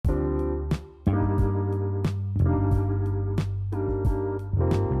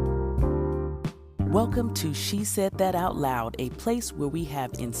Welcome to She Said That Out Loud, a place where we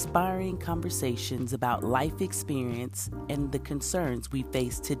have inspiring conversations about life experience and the concerns we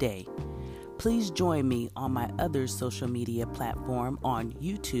face today. Please join me on my other social media platform on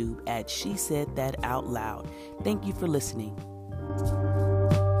YouTube at She Said That Out Loud. Thank you for listening.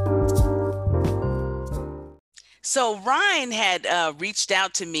 So Ryan had reached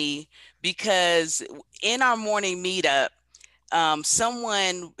out to me because in our morning meetup,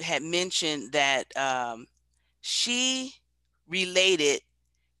 someone had mentioned that she related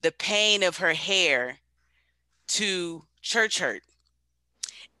the pain of her hair to church hurt.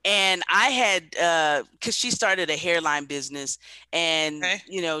 And I had, because she started a hairline business, and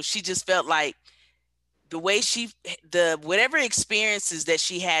she just felt like the way whatever experiences that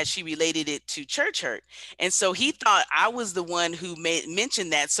she had, she related it to church hurt. And so he thought I was the one who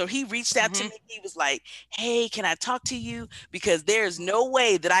mentioned that. So he reached out to me. He was like, hey, can I talk to you? Because there's no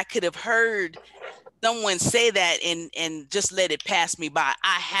way that I could have heard someone say that and just let it pass me by.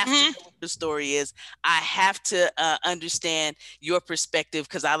 I have to know what the story is. I have to understand your perspective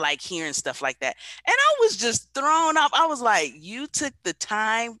because I like hearing stuff like that. And I was just thrown off. I was like, you took the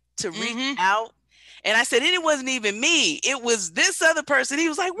time to reach out. And I said, and it wasn't even me. It was this other person. He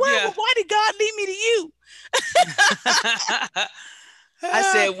was like, what? Yeah. Well, why did God lead me to you? I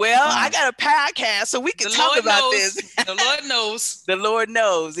said, well, I got a podcast, so we can talk about this. The Lord knows. The Lord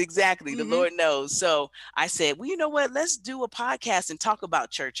knows. Exactly. The Lord knows. So I said, well, you know what? Let's do a podcast and talk about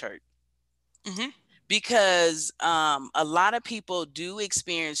church hurt. Because a lot of people do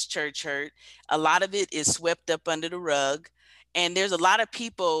experience church hurt. A lot of it is swept up under the rug. And there's a lot of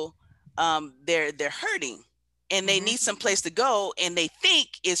people, they're hurting and they need some place to go and they think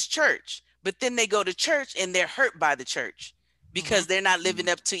it's church. But then they go to church and they're hurt by the church because they're not living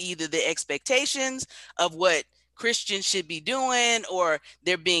up to either the expectations of what Christians should be doing, or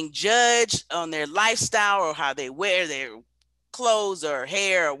they're being judged on their lifestyle or how they wear their clothes or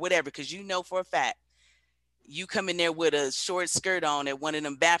hair or whatever. Because you know for a fact, you come in there with a short skirt on at one of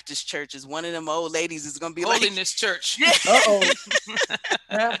them Baptist churches, one of them old ladies is going to be Holiness Church.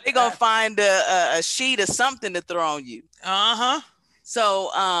 They're going to find a sheet or something to throw on you. So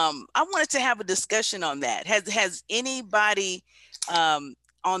I wanted to have a discussion on that. Has anybody on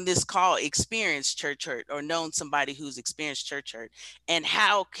this call experienced church hurt or known somebody who's experienced church hurt? And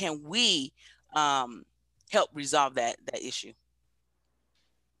how can we help resolve that issue?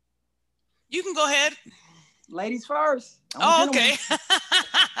 You can go ahead. Ladies first. Okay.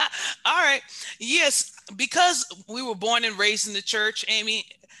 All right. Yes, because we were born and raised in the church, Amy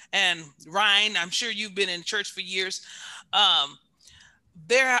and Ryan, I'm sure you've been in church for years. Of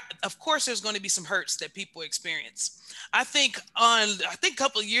course, there's going to be some hurts that people experience. I think a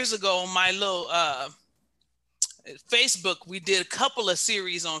couple of years ago on my little Facebook, we did a couple of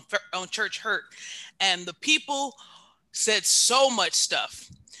series on church hurt, and the people said so much stuff.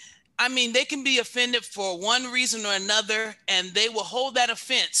 I mean, they can be offended for one reason or another, and they will hold that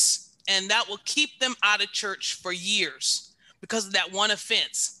offense, and that will keep them out of church for years because of that one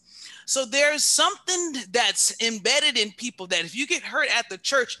offense. So there's something that's embedded in people that if you get hurt at the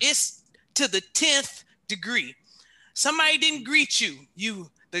church, it's to the 10th degree. Somebody didn't greet you.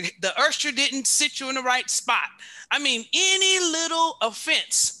 The usher didn't sit you in the right spot. I mean, any little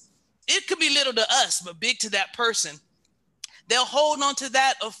offense, it could be little to us, but big to that person. They'll hold on to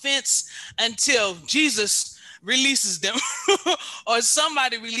that offense until Jesus releases them or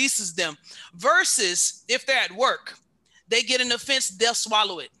somebody releases them. Versus if they're at work, they get an offense, they'll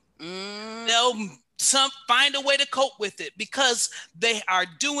swallow it. They'll find a way to cope with it because they are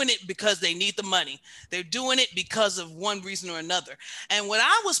doing it because they need the money. They're doing it because of one reason or another. And what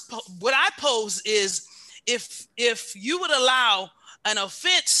I pose is if you would allow an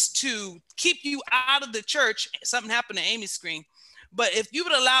offense to keep you out of the church, something happened to Amy's screen, but if you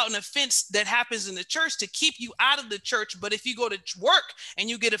would allow an offense that happens in the church to keep you out of the church, but if you go to work and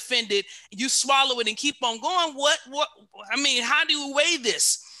you get offended, you swallow it and keep on going, how do you weigh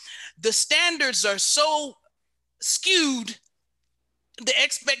this? The standards are so skewed. The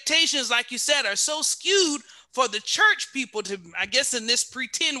expectations, like you said, are so skewed for the church people to, I guess, in this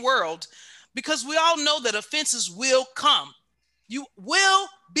pretend world, because we all know that offenses will come. You will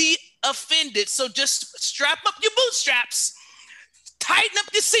be offended. So just strap up your bootstraps, tighten up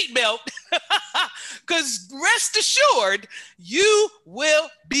your seatbelt, because rest assured, you will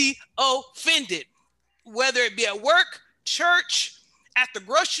be offended. Whether it be at work, church, at the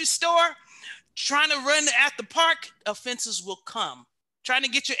grocery store, trying to run at the park, offenses will come. Trying to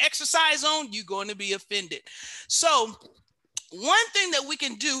get your exercise on, you're going to be offended. So one thing that we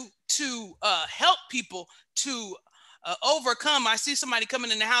can do to help people to overcome. I see somebody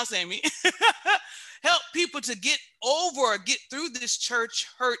coming in the house, Amy. Help people to get over or get through this church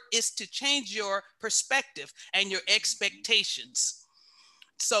hurt is to change your perspective and your expectations.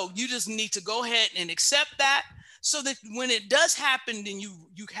 So you just need to go ahead and accept that, so that when it does happen, then you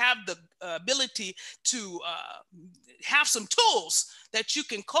have the ability to have some tools that you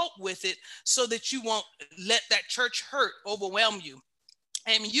can cope with it, so that you won't let that church hurt overwhelm you.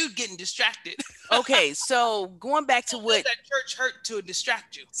 I mean, you getting distracted. Okay, so going back to what that church hurt to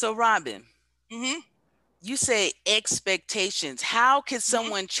distract you. So Robin, Mm-hmm. you say expectations. How can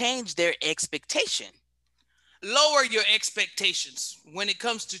someone change their expectation? Lower your expectations when it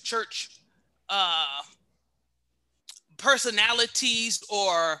comes to church personalities,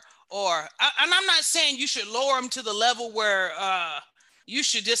 or and I'm not saying you should lower them to the level where you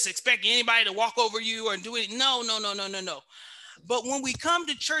should just expect anybody to walk over you or do it. No. But when we come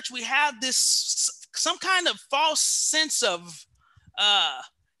to church, we have this some kind of false sense of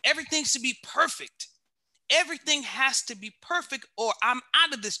everything should be perfect. Everything has to be perfect, or I'm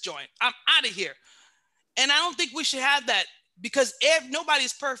out of this joint. I'm out of here. And I don't think we should have that, because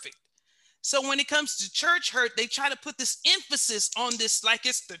nobody's perfect. So when it comes to church hurt, they try to put this emphasis on this, like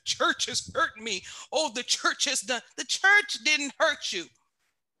it's the church has hurt me. Oh, the church has done. The church didn't hurt you.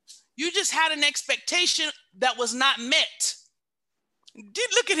 You just had an expectation that was not met.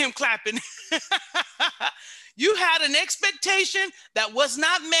 Look at him clapping. You had an expectation that was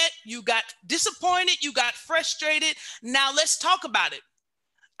not met. You got disappointed. You got frustrated. Now let's talk about it.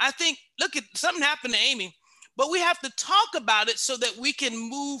 I think, look, at something happened to Amy, but we have to talk about it so that we can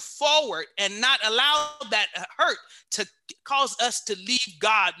move forward and not allow that hurt to cause us to leave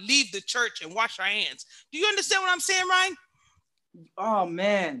God, leave the church, and wash our hands. Do you understand what I'm saying, Ryan? Oh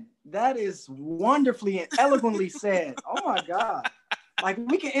man, that is wonderfully and eloquently said. Oh my God. Like,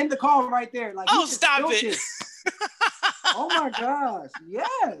 we can end the call right there. Like, oh, stop it. Oh my gosh.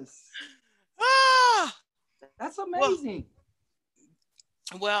 Yes. Ah, that's amazing.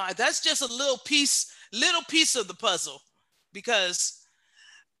 Well, that's just a little piece of the puzzle, because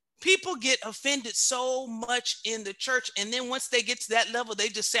people get offended so much in the church. And then once they get to that level, they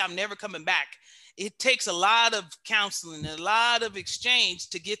just say, I'm never coming back. It takes a lot of counseling, a lot of exchange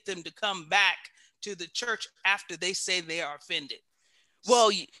to get them to come back to the church after they say they are offended.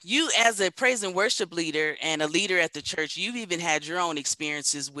 Well, you as a praise and worship leader and a leader at the church, you've even had your own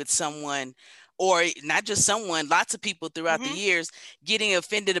experiences with someone, or not just someone, lots of people throughout the years getting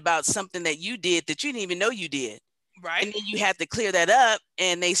offended about something that you did that you didn't even know you did. Right. And then you had to clear that up,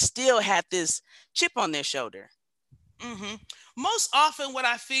 and they still had this chip on their shoulder. Most often what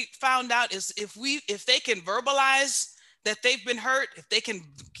I found out is if they can verbalize that they've been hurt, if they can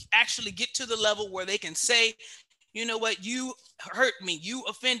actually get to the level where they can say, you know what, you hurt me, you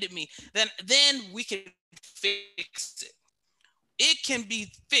offended me, then we can fix it. It can be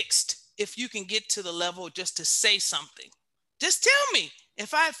fixed if you can get to the level just to say something. Just tell me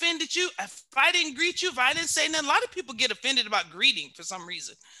if I offended you, if I didn't greet you, if I didn't say nothing. A lot of people get offended about greeting for some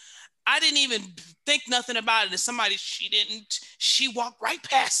reason. I didn't even think nothing about it. And somebody, she walked right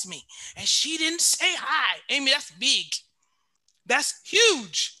past me and she didn't say hi. Amy, that's big. That's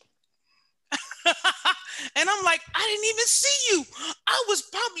huge. And I'm like, I didn't even see you. I was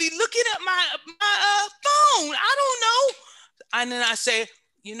probably looking at my phone. I don't know. And then I say,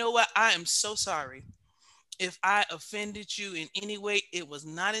 you know what? I am so sorry. If I offended you in any way, it was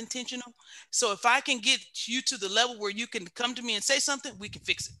not intentional. So if I can get you to the level where you can come to me and say something, we can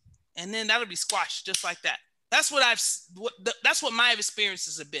fix it. And then that'll be squashed just like that. That's what my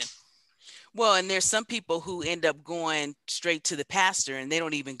experiences have been. Well, and there's some people who end up going straight to the pastor and they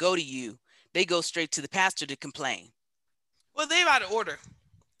don't even go to you. They go straight to the pastor to complain. Well, they're out of order.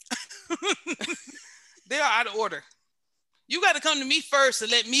 They are out of order. You got to come to me first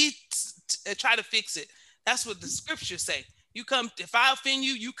and let me try to fix it. That's what the scriptures say. You come, if I offend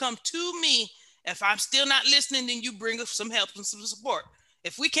you, you come to me. If I'm still not listening, then you bring us some help and some support.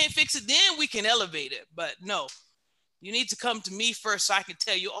 If we can't fix it, then we can elevate it. But no, you need to come to me first so I can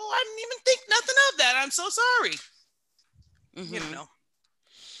tell you, oh, I didn't even think nothing of that. I'm so sorry. You know.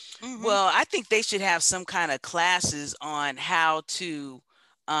 Well, I think they should have some kind of classes on how to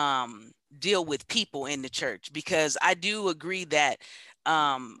deal with people in the church, because I do agree that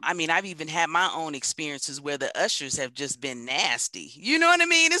I mean, I've even had my own experiences where the ushers have just been nasty. You know what I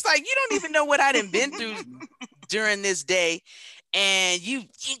mean? It's like, you don't even know what I done been through during this day, and you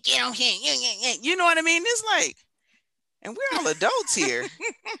get on here, you know what I mean? It's like, and we're all adults here.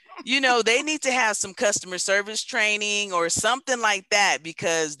 You know, they need to have some customer service training or something like that,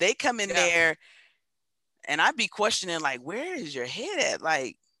 because they come in there and I'd be questioning, like, where is your head at?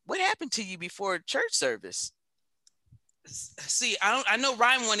 Like, what happened to you before church service? See, I know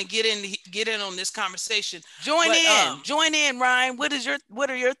Ryan want to get in on this conversation. Join in, Ryan. What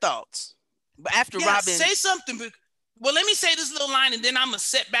are your thoughts? After yeah, Robin, say something. Well, let me say this little line, and then I'm gonna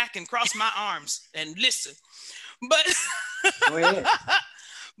sit back and cross my arms and listen. But Go ahead.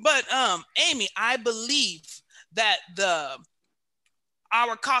 But Amy, I believe that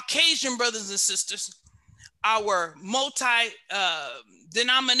our Caucasian brothers and sisters, our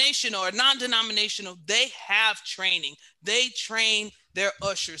denominational or non-denominational, they have training. They train their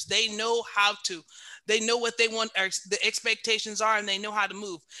ushers. They know what they want, the expectations are, and they know how to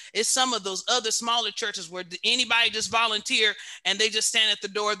move. It's some of those other smaller churches where anybody just volunteer and they just stand at the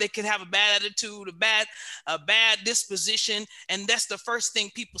door. They could have a bad attitude, a bad disposition, and that's the first thing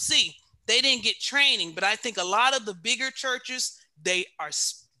people see. They didn't get training, but I think a lot of the bigger churches, they are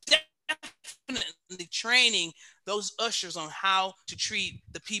definitely training those ushers on how to treat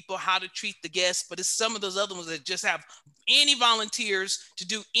the people, how to treat the guests. But it's some of those other ones that just have any volunteers to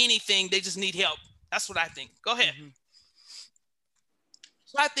do anything. They just need help. That's what I think. Go ahead. Mm-hmm.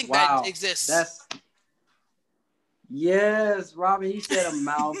 So I think that exists. Yes, Robin, you said a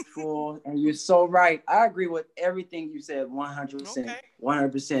mouthful, and you're so right. I agree with everything you said, 100%. Okay.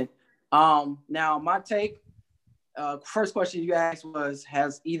 100%. Now, my take, first question you asked was,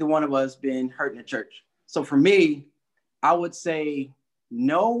 has either one of us been hurt in the church? So for me, I would say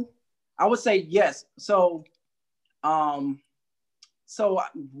no. I would say yes. So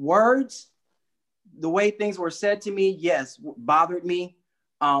words, the way things were said to me, yes, bothered me.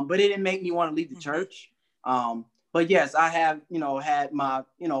 But it didn't make me want to leave the church. But yes, I have, had my,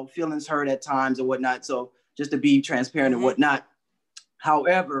 feelings hurt at times and whatnot. So just to be transparent and whatnot.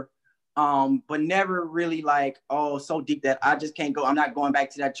 However, but never really like, so deep that I just can't go. I'm not going back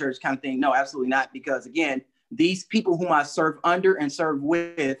to that church kind of thing. No, absolutely not. Because again, these people whom I serve under and serve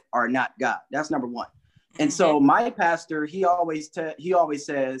with are not God. That's number one. And so my pastor, he always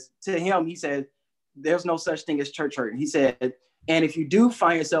says to him, he said, there's no such thing as church hurt. He said, and if you do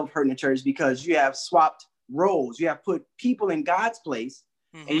find yourself hurt in the church because you have swapped roles, you have put people in God's place,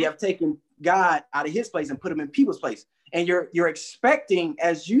 and you have taken God out of his place and put him in people's place. And you're expecting,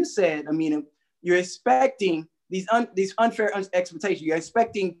 as you said, Amina, you're expecting these unfair expectations. You're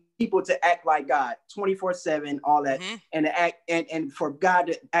expecting people to act like God 24/7, all that, and to act and for God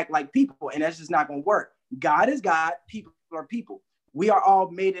to act like people, and that's just not going to work. God is God, people are people. We are all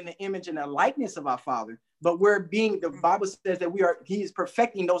made in the image and the likeness of our Father, but the Bible says that he is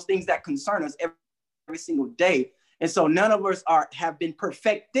perfecting those things that concern us every single day. And so none of us have been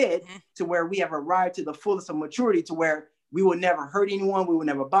perfected to where we have arrived to the fullest of maturity, to where we will never hurt anyone, we will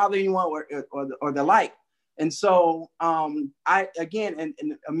never bother anyone or the like. And so and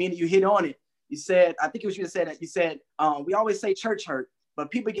Amina, you hit on it. You said, I think it was you that said that. You said, we always say church hurt,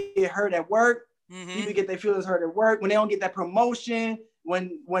 but people get hurt at work. People get their feelings hurt at work when they don't get that promotion.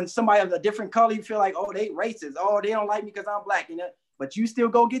 When somebody of a different color, you feel like, they racist. They don't like me because I'm black. But you still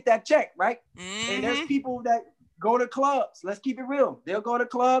go get that check, right? And there's people that go to clubs. Let's keep it real. They'll go to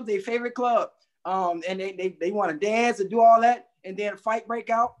clubs, their favorite club. And they want to dance and do all that. And then a fight break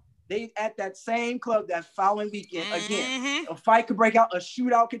out. They at that same club that following weekend again. A fight could break out. A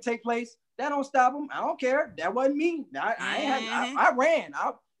shootout could take place. That don't stop them. I don't care. That wasn't me. I ran.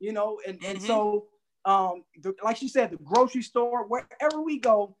 And so, like you said, the grocery store, wherever we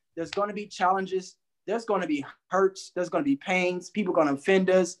go, there's going to be challenges. There's going to be hurts. There's going to be pains. People are going to offend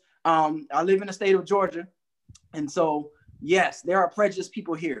us. I live in the state of Georgia. And so, yes, there are prejudiced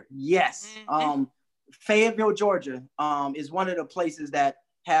people here. Yes. Fayetteville, Georgia, is one of the places that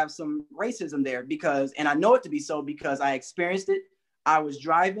have some racism there and I know it to be so because I experienced it. I was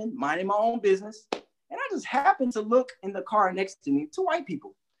driving, minding my own business, and I just happened to look in the car next to me, two white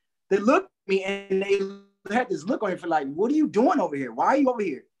people. They looked at me and they had this look on me for like, what are you doing over here? Why are you over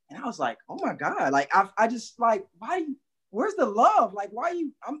here? And I was like, oh my God. Like, I just like, where's the love? Like,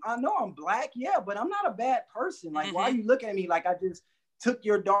 I know I'm black. Yeah, but I'm not a bad person. Like, why are you looking at me like I just took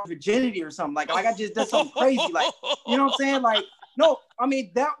your daughter's virginity or something? Like I just did something crazy. Like, you know what I'm saying? Like, no, I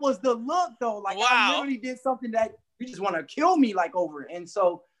mean, that was the look though. Like I literally did something that you just want to kill me like over it. And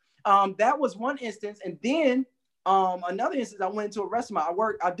so that was one instance. And then another instance, I went into a restaurant.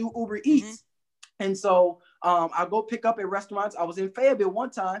 I do Uber Eats. And so I go pick up at restaurants. I was in Fayetteville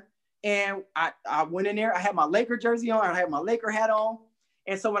one time and I went in there. I had my Laker jersey on. I had my Laker hat on.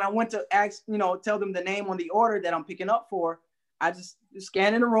 And so when I went to tell them the name on the order that I'm picking up for, I just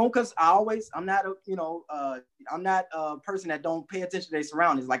scan in the room because I'm not a person that don't pay attention to their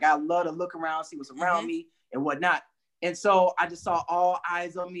surroundings. Like I love to look around, see what's around me and whatnot. And so I just saw all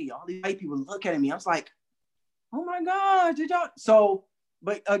eyes on me. All these white people looking at me. I was like, oh my God, did y'all? So,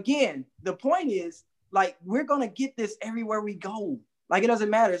 but again, the point is Like, we're going to get this everywhere we go. Like, it doesn't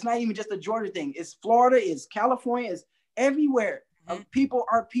matter. It's not even just a Georgia thing. It's Florida, it's California, it's everywhere. People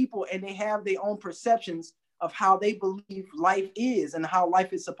are people, and they have their own perceptions of how they believe life is and how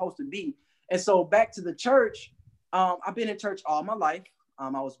life is supposed to be. And so back to the church, I've been in church all my life. I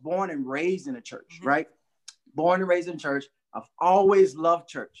was born and raised in a church, right? Born and raised in church. I've always loved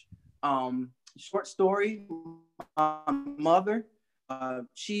church. Short story, my mother,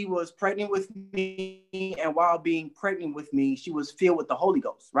 she was pregnant with me, and while being pregnant with me, she was filled with the Holy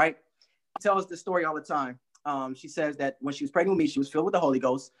Ghost, right? She tells the story all the time. She says that when she was pregnant with me, she was filled with the Holy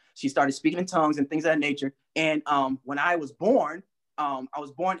Ghost. She started speaking in tongues and things of that nature. And when I was born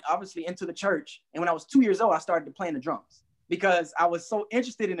obviously into the church. And when I was 2 years old, I started playing the drums because I was so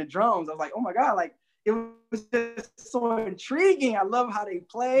interested in the drums. I was like, oh my God, like it was just so intriguing. I love how they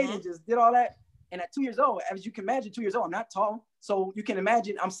played and just did all that. And at 2 years old, as you can imagine, 2 years old, I'm not tall. So you can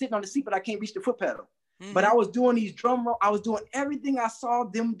imagine I'm sitting on the seat, but I can't reach the foot pedal. But I was doing these I was doing everything I saw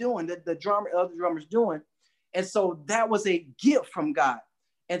them doing, the other drummers doing. And so that was a gift from God.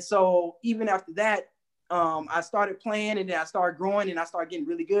 And so even after that, I started playing, and then I started growing, and I started getting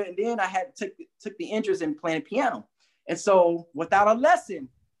really good. And then I took the interest in playing piano. And so without a lesson,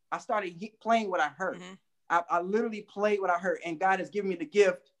 I started playing what I heard. I literally played what I heard, and God has given me the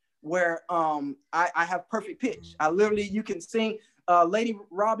gift where I have perfect pitch. I literally, you can sing. Lady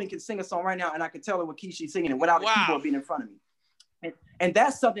Robin can sing a song right now, and I can tell her what key she's singing it without the keyboard being in front of me. And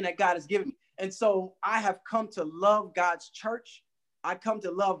that's something that God has given me. And so I have come to love God's church. I come to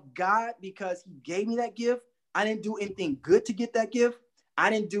love God because he gave me that gift. I didn't do anything good to get that gift.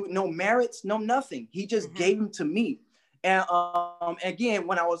 I didn't do no merits, no nothing. He just gave them to me. And again,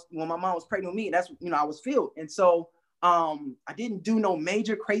 when my mom was pregnant with me, that's, I was filled. And so I didn't do no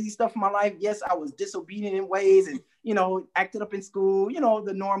major crazy stuff in my life. Yes, I was disobedient in ways and, acted up in school,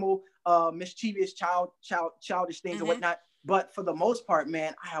 the normal mischievous childish things and whatnot. But for the most part,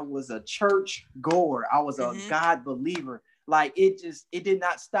 man, I was a church goer. I was a God believer. Like it did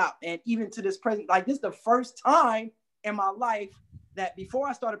not stop. And even to this present, like this is the first time in my life that before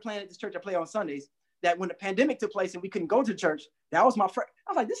I started playing at this church, I play on Sundays, that when the pandemic took place and we couldn't go to church, that was my first.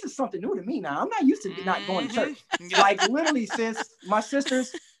 I was like, this is something new to me now. I'm not used to not going to church. Like literally, sis, my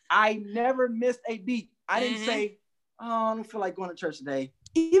sisters, I never missed a beat. I didn't say, oh, I don't feel like going to church today.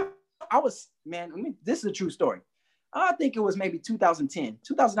 Even this is a true story. I think it was maybe 2009,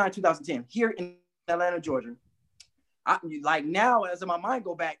 2010, here in Atlanta, Georgia. Like now, as my mind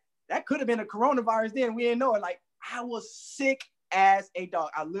go back, that could have been a coronavirus then. We didn't know it. Like I was sick as a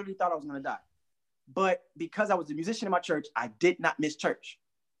dog. I literally thought I was going to die. But because I was a musician in my church, I did not miss church.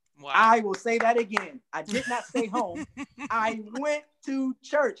 Wow. I will say that again. I did not stay home. I went to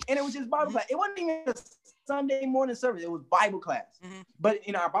church, and it was just Bible class. It wasn't even a Sunday morning service. It was Bible class. But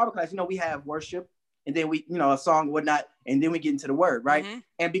in our Bible class, we have worship, and then we, a song and whatnot, and then we get into the word, right?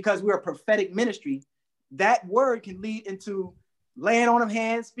 And because we're a prophetic ministry, that word can lead into laying on of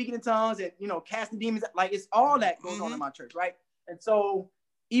hands, speaking in tongues, and, casting demons. Like it's all that goes on in my church, right? And so,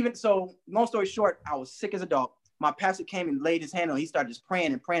 long story short, I was sick as a dog. My pastor came and laid his hand on. He started just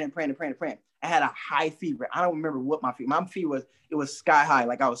praying and praying and praying and praying and praying. I had a high fever. I don't remember what my fever was. It was sky high.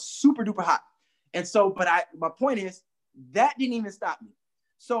 Like I was super duper hot. And so, my point is that didn't even stop me.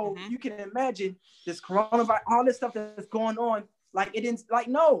 So you can imagine this coronavirus, all this stuff that's going on. Like it didn't. Like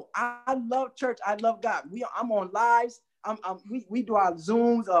no, I love church. I love God. I'm on lives. We do our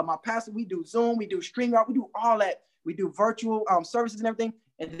Zooms. My pastor, we do Zoom. We do StreamYard. We do all that. We do virtual services and everything.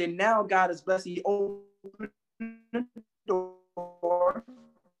 And then now God is blessed. He opened the door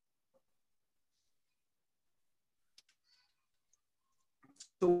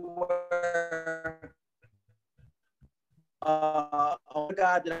to where God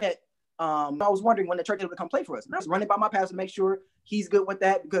that I had. I was wondering when the church would come play for us. And I was running by my pastor to make sure he's good with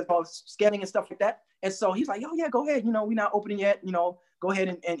that because I was scanning and stuff like that. And so he's like, oh yeah, go ahead. We're not opening yet. Go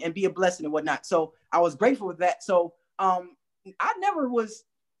ahead and be a blessing and whatnot. So I was grateful with that. So I never was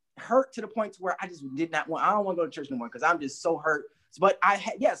hurt to the point where I just did not want. I don't want to go to church no more because I'm just so hurt. But I've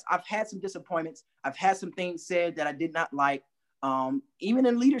had some disappointments. I've had some things said that I did not like. Even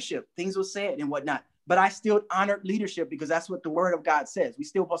in leadership, things were said and whatnot. But I still honored leadership because that's what the word of God says. We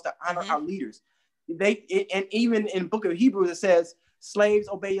still supposed to honor our leaders. And even in the book of Hebrews, it says, slaves,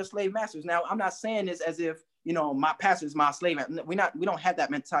 obey your slave masters. Now, I'm not saying this as if, my pastor is my slave. We don't have that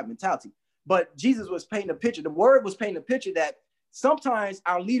mentality. But Jesus was painting a picture. The word was painting a picture that sometimes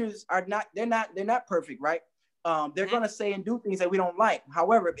our leaders are they're not perfect, right? They're going to say and do things that we don't like.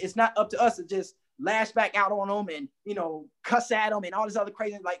 However, it's not up to us to just lash back out on them and, cuss at them and all this other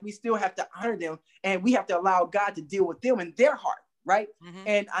crazy. Like we still have to honor them, and we have to allow God to deal with them in their heart. right?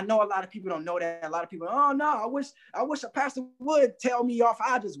 And I know a lot of people don't know that. A lot of people, oh no, I wish a pastor would tell me off.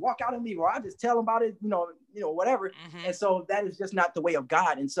 I just walk out and leave, or I just tell them about it, whatever. And so that is just not the way of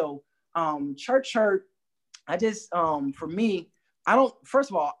God. And so church hurt, I just for me, first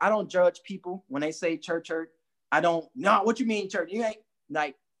of all, I don't judge people when they say church hurt. I don't know what you mean, church. You ain't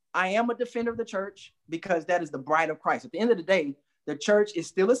like, I am a defender of the church because that is the bride of Christ. At the end of the day, the church is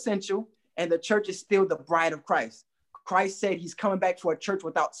still essential and the church is still the bride of Christ. Christ said he's coming back for a church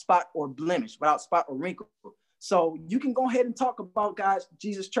without spot or blemish, without spot or wrinkle. So you can go ahead and talk about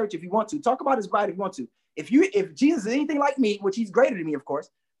Jesus' church if you want to. Talk about his bride if you want to. If Jesus is anything like me, which he's greater than me, of course,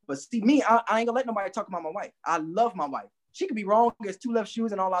 but see me, I ain't gonna let nobody talk about my wife. I love my wife. She could be wrong as two left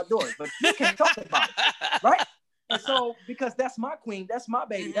shoes and all outdoors, but you can't talk about it, right? And so, because that's my queen, that's my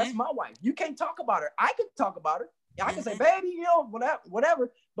baby, that's my wife. You can't talk about her. I can talk about her. I can say, baby,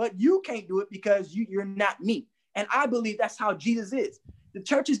 whatever, but you can't do it because you're not me. And I believe that's how Jesus is. The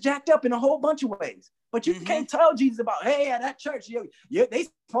church is jacked up in a whole bunch of ways, but you can't tell Jesus about, hey, at that church, they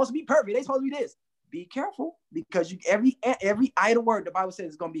supposed to be perfect. They supposed to be this. Be careful, because every idle word the Bible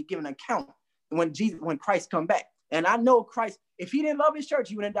says is going to be given an account when Christ come back. And I know Christ, if he didn't love his church,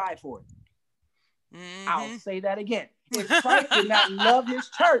 he wouldn't have died for it. I'll say that again. If Christ did not love his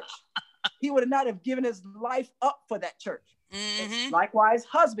church, he would not have given his life up for that church. Likewise,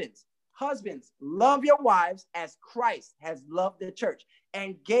 husbands, love your wives as Christ has loved the church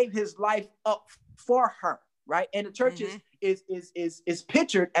and gave his life up for her, right? And the church is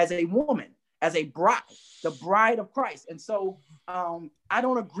pictured as a woman, as a bride, the bride of Christ. And so I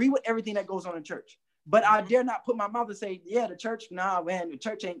don't agree with everything that goes on in church, but I dare not put my mouth and say, yeah, the church, nah, man, the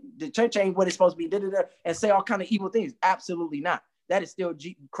church ain't what it's supposed to be, and say all kind of evil things. Absolutely not. That is still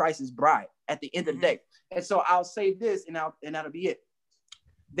Christ's bride at the end of the day. And so I'll say this, and that'll be it.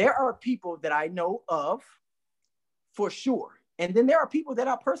 There are people that I know of for sure. And then there are people that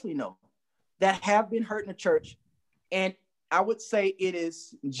I personally know that have been hurt in the church. And I would say it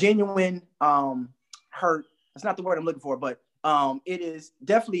is genuine hurt. That's not the word I'm looking for, but it is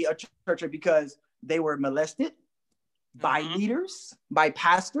definitely a church hurt because they were molested by leaders, by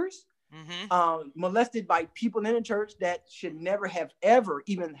pastors, molested by people in the church that should never have ever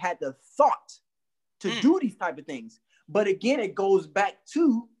even had the thought to do these type of things. But again, it goes back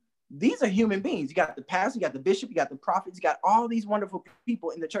to, these are human beings. You got the pastor, you got the bishop, you got the prophets, you got all these wonderful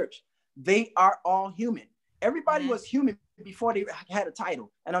people in the church. They are all human. Everybody was human before they had a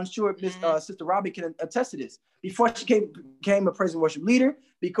title. And I'm sure Sister Robbie can attest to this. Before she became a praise and worship leader,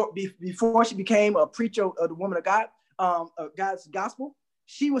 before she became a preacher of the woman of God, God's gospel,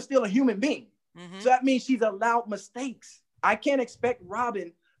 she was still a human being. So that means she's allowed mistakes. I can't expect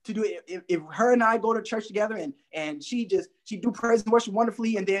Robin to do it if her and I go to church together and she do praise and worship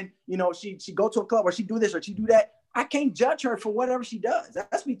wonderfully, and then she go to a club or she do this or she do that. I can't judge her for whatever she does.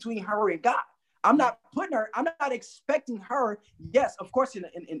 That's between her and God. I'm not expecting her. Yes, of course,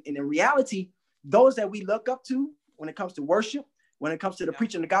 in reality, those that we look up to when it comes to worship, when it comes to the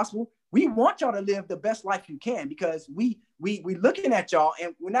preaching of the gospel, we want y'all to live the best life you can, because we looking at y'all,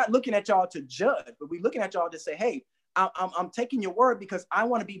 and we're not looking at y'all to judge, but we're looking at y'all to say, hey, I'm taking your word because I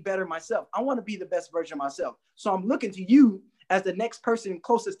want to be better myself. I want to be the best version of myself. So I'm looking to you as the next person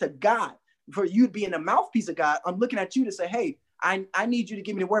closest to God, for you being the mouthpiece of God. I'm looking at you to say, hey, I need you to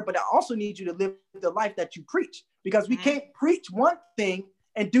give me the word, but I also need you to live the life that you preach, because we can't preach one thing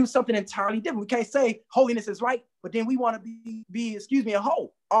and do something entirely different. We can't say holiness is right, but then we want to be a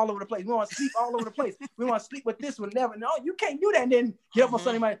hoe all over the place. We want to sleep all over the place. We want to sleep with this one, never. No, you can't do that. And then get up on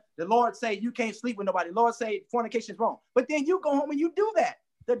Sunday morning. The Lord say you can't sleep with nobody. The Lord say fornication is wrong. But then you go home and you do that.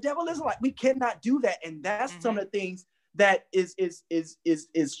 The devil is like, we cannot do that. And that's some of the things that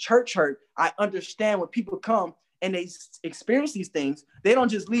is church hurt. I understand when people come and they experience these things, they don't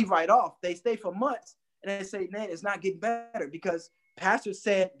just leave right off. They stay for months and they say, man, it's not getting better because pastor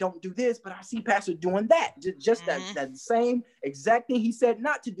said, don't do this, but I see pastor doing that. Just that same exact thing he said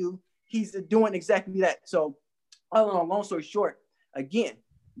not to do, he's doing exactly that. So long story short, again,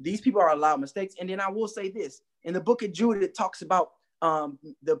 these people are allowed mistakes. And then I will say this, in the book of Jude, it talks about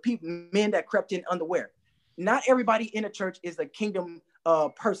the men that crept in underwear. Not everybody in a church is a kingdom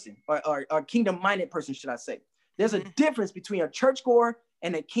person or kingdom-minded person, should I say. There's a difference between a churchgoer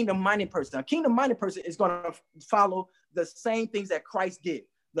and a kingdom-minded person. A kingdom-minded person is going to follow the same things that Christ did.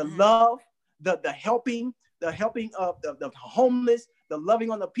 The love, the helping of the homeless, the loving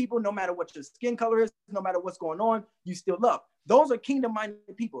on the people, no matter what your skin color is, no matter what's going on, you still love. Those are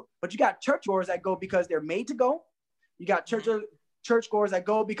kingdom-minded people. But you got churchgoers that go because they're made to go. You got churchgoers that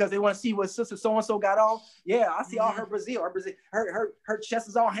go because they want to see what sister so-and-so got all. Yeah, I see all her Brazil. Her chest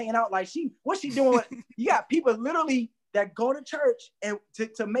is all hanging out like what's she doing? You got people literally that go to church and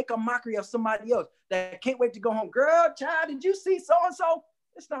to make a mockery of somebody else that can't wait to go home. Girl, child, did you see so-and-so?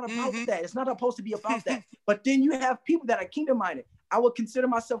 It's not about that. It's not supposed to be about that. But then you have people that are kingdom-minded. I would consider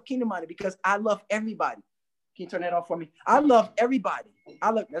myself kingdom-minded because I love everybody. Can you turn that off for me? I love everybody.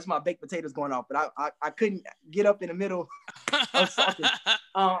 That's my baked potatoes going off, but I couldn't get up in the middle of something.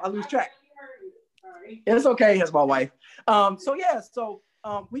 I lose track. It's okay. That's my wife.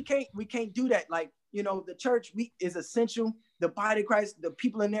 We can't do that. Like, the church is essential. The body of Christ, the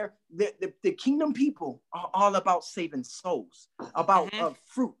people in there, the kingdom people are all about saving souls, about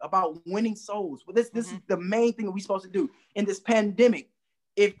fruit, about winning souls. Well, this is the main thing that we're supposed to do in this pandemic.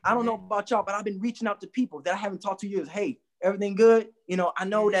 If I don't know about y'all, but I've been reaching out to people that I haven't talked to years. Hey, everything good? I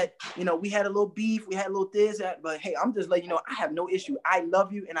know that, we had a little beef, we had a little this, that, but hey, I'm just letting you know, I have no issue. I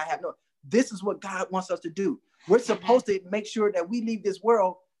love you. And this is what God wants us to do. We're supposed to make sure that we leave this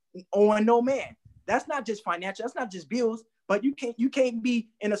world on no man. That's not just financial. That's not just bills, but you can't be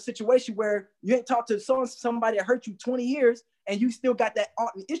in a situation where you ain't talked to somebody that hurt you 20 years and you still got that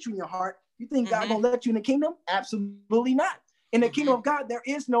issue in your heart. You think God gonna let you in the kingdom? Absolutely not. In the kingdom of God, there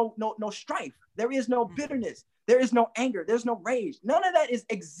is no strife. There is no bitterness. There is no anger. There's no rage. None of that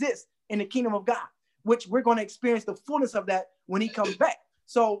exists in the kingdom of God, which we're going to experience the fullness of that when he comes back.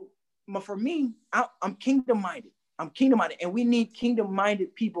 So for me, I'm kingdom-minded. I'm kingdom-minded, and we need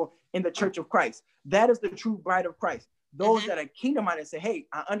kingdom-minded people in the church of Christ. That is the true bride of Christ. Those that are kingdom-minded say, hey,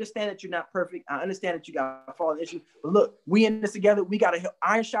 I understand that you're not perfect. I understand that you got a fallen issue. But look, we in this together. We got to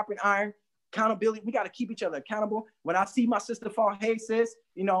iron sharpen iron. Accountability. We got to keep each other accountable. When I see my sister fall, hey sis,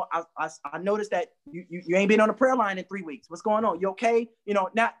 I noticed that you ain't been on the prayer line in 3 weeks. What's going on? You okay?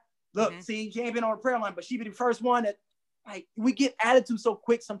 See, she ain't been on the prayer line, but she be the first one that, like, we get attitude so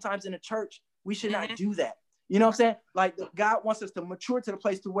quick sometimes in the church. We should not do that. You know what I'm saying? Like, God wants us to mature to the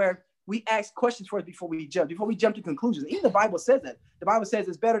place to where we ask questions first before we jump to conclusions. Even the Bible says that. The Bible says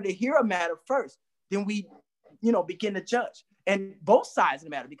it's better to hear a matter first than we, begin to judge. And both sides of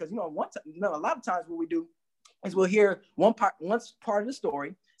the matter, because a lot of times what we do is we'll hear one part of the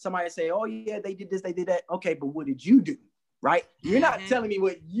story. Somebody say, "Oh yeah, they did this, they did that." Okay, but what did you do? Right? You're not telling me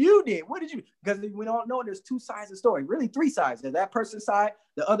what you did. What did you? Because we don't know. There's two sides of the story. Really, three sides. There's that person's side,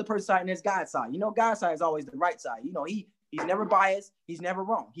 the other person's side, and there's God's side. God's side is always the right side. He's never biased. He's never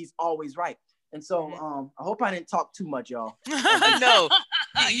wrong. He's always right. And so I hope I didn't talk too much, y'all. No.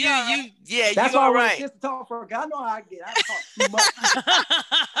 That's you why all I right. want to talk for. I know how I get. I talk too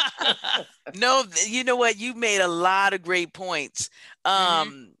much. No, you know what? You made a lot of great points.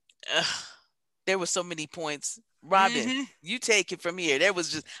 There were so many points. Robin, you take it from here.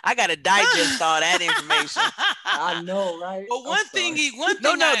 I got to digest all that information. I know, right? But one thing.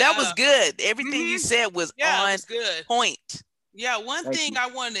 No, that was good. Everything you said was on good point. Yeah, one thing I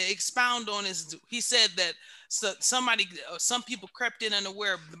want to expound on is he said that some people crept in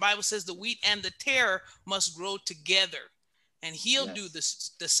unaware. The Bible says the wheat and the tare must grow together, and he'll do the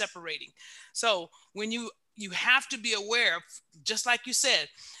separating. So when you have to be aware of, just like you said,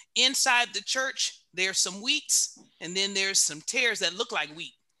 inside the church, there's some wheats, and then there's some tares that look like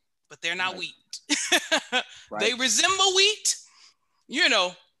wheat, but they're not wheat. They resemble wheat, they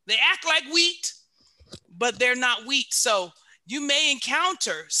act like wheat, but they're not wheat. So you may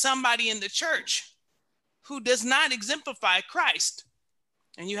encounter somebody in the church who does not exemplify Christ,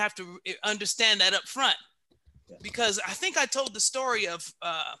 and you have to understand that up front. Because I think I told the story of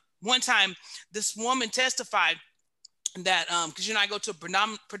one time this woman testified that because I go to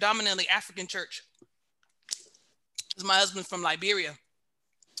a predominantly African church. My husband's from Liberia,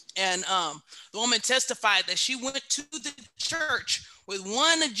 and the woman testified that she went to the church with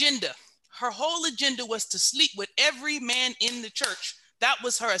one agenda. Her whole agenda was to sleep with every man in the church. That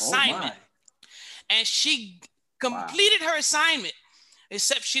was her assignment. And she completed her assignment,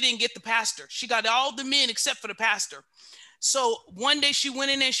 except she didn't get the pastor. She got all the men except for the pastor. So one day she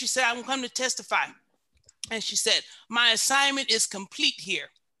went in there and she said, "I will come to testify." And she said, "My assignment is complete here.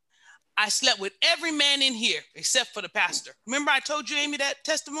 I slept with every man in here except for the pastor." Remember I told you, Amy, that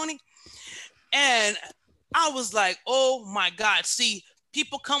testimony? And I was like, oh my God. See,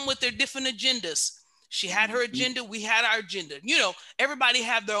 people come with their different agendas. She had her agenda. We had our agenda. Everybody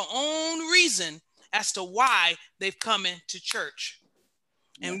have their own reason as to why they've come into church.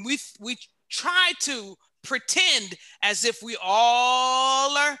 And we try to pretend as if we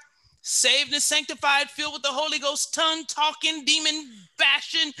all are saved and sanctified, filled with the Holy Ghost, tongue talking, demon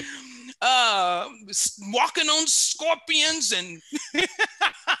bashing, walking on scorpions, and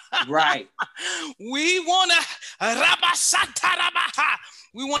right. We want to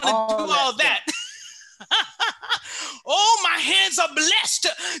we want to do all that. Oh, my hands are blessed.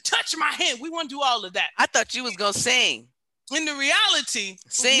 Touch my hand. We want to do all of that. I thought you was gonna sing. In the reality,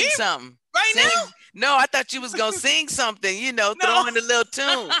 Sing something. Right sing. now? No, I thought you was gonna sing something, throw in a little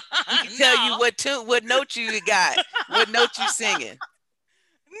tune. We can tell you what note you got, what note you singing.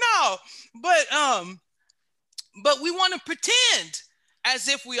 No, but we want to pretend as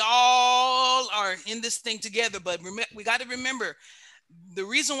if we all are in this thing together. But we got to remember, the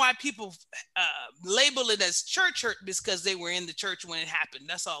reason why people label it as church hurt is because they were in the church when it happened.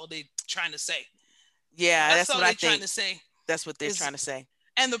 That's all they trying to say. Yeah, that's what I think. Trying to say. That's what they're trying to say.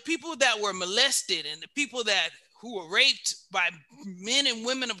 And the people that were molested and the people who were raped by men and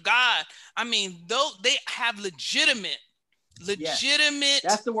women of God, I mean, though they have legitimate. Yes.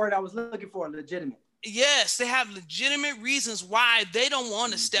 That's the word I was looking for, legitimate. Yes, they have legitimate reasons why they don't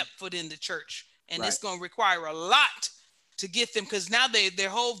want to step foot in the church. And it's going to require a lot to get them, because now their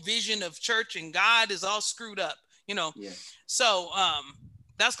whole vision of church and God is all screwed up, Yeah. So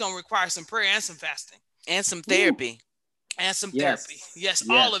that's going to require some prayer and some fasting. And some therapy. And some therapy. Yes,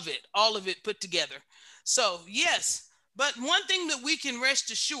 all of it put together. So, yes, but one thing that we can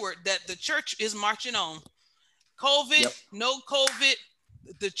rest assured that the church is marching on. COVID, no COVID,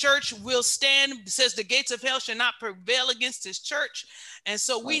 the church will stand. It says the gates of hell shall not prevail against his church. And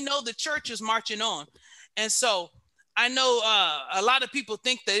so we know the church is marching on. And so I know a lot of people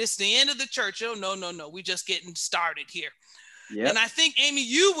think that it's the end of the church. Oh, no. We're just getting started here. Yep. And I think, Amy,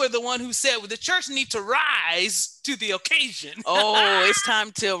 you were the one who said, well, the church needs to rise to the occasion. Oh, it's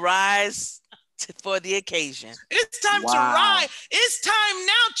time to rise for the occasion. It's time to rise. It's time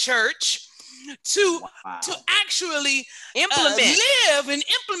now, church, to actually live and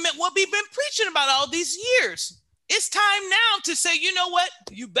implement what we've been preaching about all these years. It's time now to say, you know what?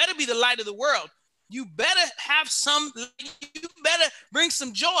 You better be the light of the world. You better you better bring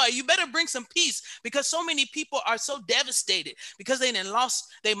some joy. You better bring some peace, because so many people are so devastated because they done lost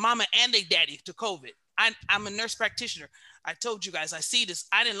their mama and their daddy to COVID. I'm a nurse practitioner. I told you guys, I see this.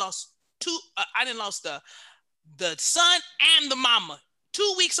 I didn't lost the son and the mama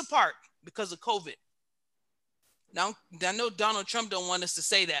 2 weeks apart because of COVID. Now, I know Donald Trump don't want us to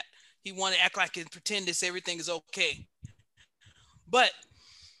say that. He want to act like and pretend everything is okay. But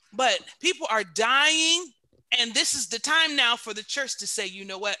people are dying, and this is the time now for the church to say, you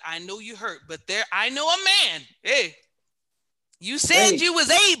know what? I know you hurt, but I know a man. Hey, you said you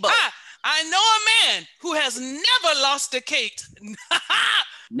was able. I know a man who has never lost a case.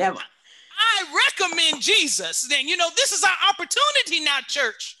 Never. I recommend Jesus. Then, this is our opportunity now,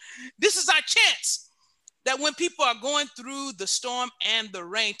 church. This is our chance that when people are going through the storm and the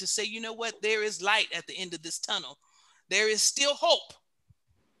rain, to say, you know what? There is light at the end of this tunnel. There is still hope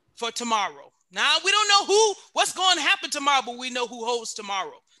for tomorrow. Now, we don't know what's going to happen tomorrow, but we know who holds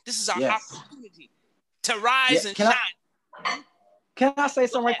tomorrow. This is our opportunity to rise and shine. Can I say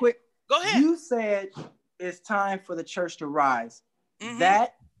something right quick? Go ahead. You said it's time for the church to rise. Mm-hmm.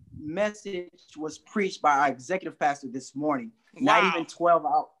 That message was preached by our executive pastor this morning. Wow. Not even 12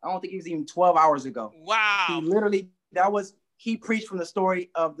 hours. I don't think it was even 12 hours ago. Wow. He preached from the story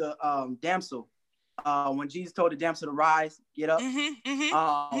of the damsel. When Jesus told the damsel to rise, get up.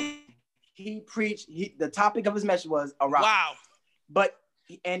 He preached. The topic of his message was arise. Wow. But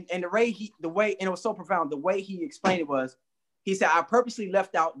and the way and it was so profound. The way he explained it was, he said, I purposely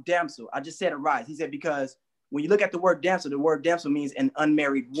left out damsel. I just said arise. He said, because when you look at the word damsel means an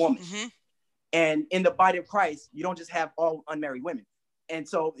unmarried woman. Mm-hmm. And in the body of Christ, you don't just have all unmarried women. And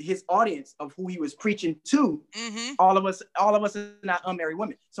so his audience of who he was preaching to, all of us are not unmarried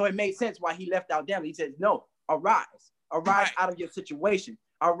women. So it made sense why he left out damsel. He said, no, arise out of your situation.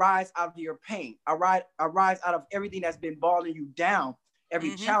 Arise out of your pain. Arise out of everything that's been bothering you down.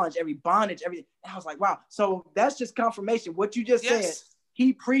 Every challenge, every bondage, everything. And I was like, wow. So that's just confirmation. What you just said,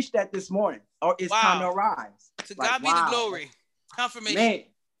 he preached that this morning. Or it's time to arise. To God be the glory. Confirmation. Man.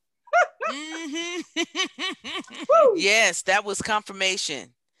 Yes, that was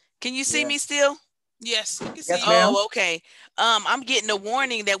confirmation. Can you see me still? Yes, you can see. Oh, okay. I'm getting a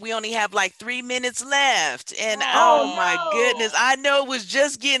warning that we only have like 3 minutes left. And my goodness, I know it was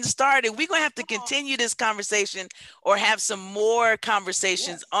just getting started. We're gonna have to continue this conversation or have some more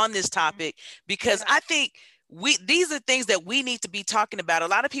conversations on this topic, because I think these are things that we need to be talking about. A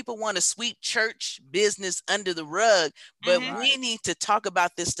lot of people want to sweep church business under the rug, but we need to talk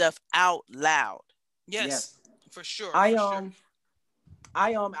about this stuff out loud. Yes. For sure. I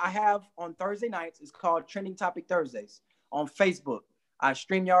have on Thursday nights, it's called Trending Topic Thursdays on Facebook. I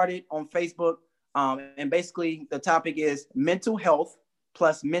StreamYard it on Facebook. And basically the topic is mental health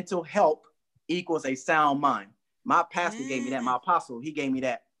plus mental help equals a sound mind. My pastor gave me that. My apostle, he gave me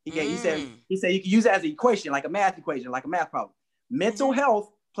that. He said you can use it as an equation, like a math equation, like a math problem. Mental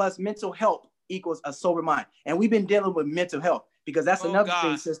health plus mental help equals a sober mind. And we've been dealing with mental health because that's another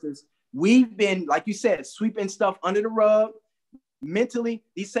thing, sisters. We've been, like you said, sweeping stuff under the rug. Mentally,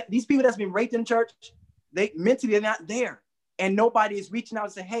 these people that's been raped in church, they're not there. And nobody is reaching out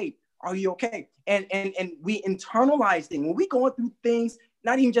and saying, hey, are you okay? And we internalize things. When we going through things,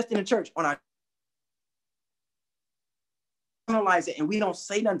 not even just in the church, on our internalize it, and we don't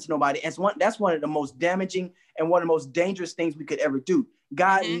say nothing to nobody. And that's one of the most damaging and one of the most dangerous things we could ever do.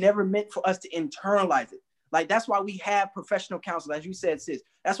 God never meant for us to internalize it. Like, that's why we have professional counsel, as you said, sis.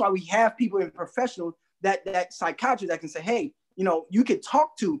 That's why we have people in professional, that psychiatrists that can say, hey, you can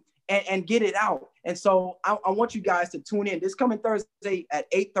talk to and get it out. And so I want you guys to tune in this coming Thursday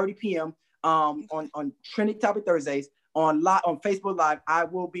at 8:30 p.m. On Trinity Topic Thursdays on Facebook Live. I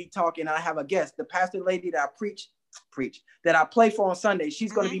will be talking. I have a guest, the pastor lady that I preach that I play for on Sunday.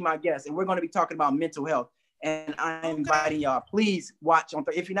 She's going to be my guest, and we're going to be talking about mental health. And I'm inviting y'all. Please watch on.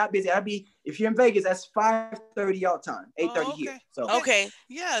 If you're not busy, if you're in Vegas, that's 5:30 y'all time, 8:30 here. So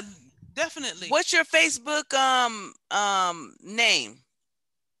yeah, definitely. What's your Facebook name?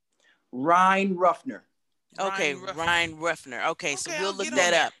 Ryan Ruffner. Okay, Ryan Ruffner. Okay, so we'll look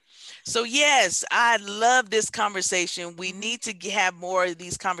that up. So yes, I love this conversation. We need to have more of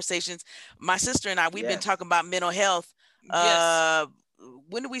these conversations. My sister and I, we've been talking about mental health.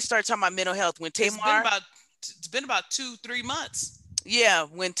 When did we start talking about mental health? When Tamar? It's been about 2-3 months. Yeah,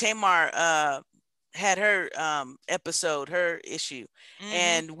 when Tamar had her episode, her issue,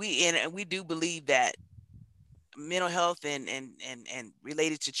 and we do believe that mental health and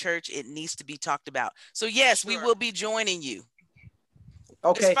related to church, it needs to be talked about. So yes, we will be joining you.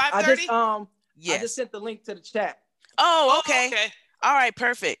 Okay, I just sent the link to the chat. Oh, okay. All right,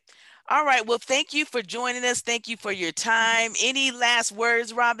 perfect. All right, well, thank you for joining us. Thank you for your time. Any last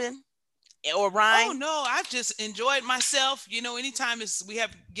words, Robin or Ryan? Oh no, I've just enjoyed myself. Anytime we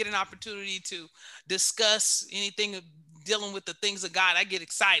get an opportunity to discuss anything dealing with the things of God, I get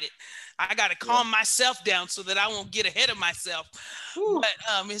excited. I got to calm myself down so that I won't get ahead of myself. But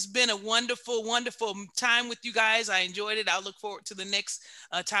it's been a wonderful, wonderful time with you guys. I enjoyed it. I look forward to the next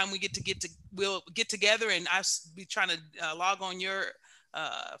time we'll get together, and I'll be trying to log on your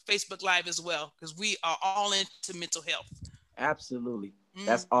Facebook Live as well, because we are all into mental health. Absolutely.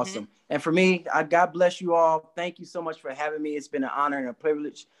 That's awesome. And for me, God bless you all. Thank you so much for having me. It's been an honor and a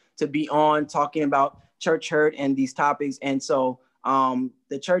privilege to be on talking about church hurt and these topics. And so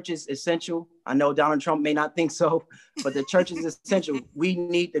the church is essential. I know Donald Trump may not think so, but the church is essential. We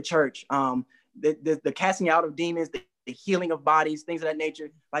need the church. The casting out of demons, the healing of bodies, things of that nature.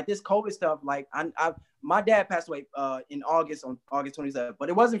 Like this COVID stuff, like my dad passed away in August, on August 27th, but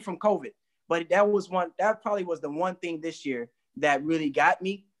it wasn't from COVID. But that probably was the one thing this year that really got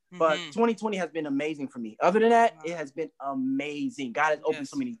me. But 2020 has been amazing for me. Other than that, it has been amazing. God has opened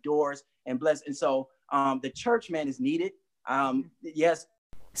so many doors and blessed. And so the church, man, is needed. Yes.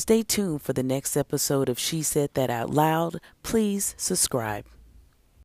 Stay tuned for the next episode of She Said That Out Loud. Please subscribe.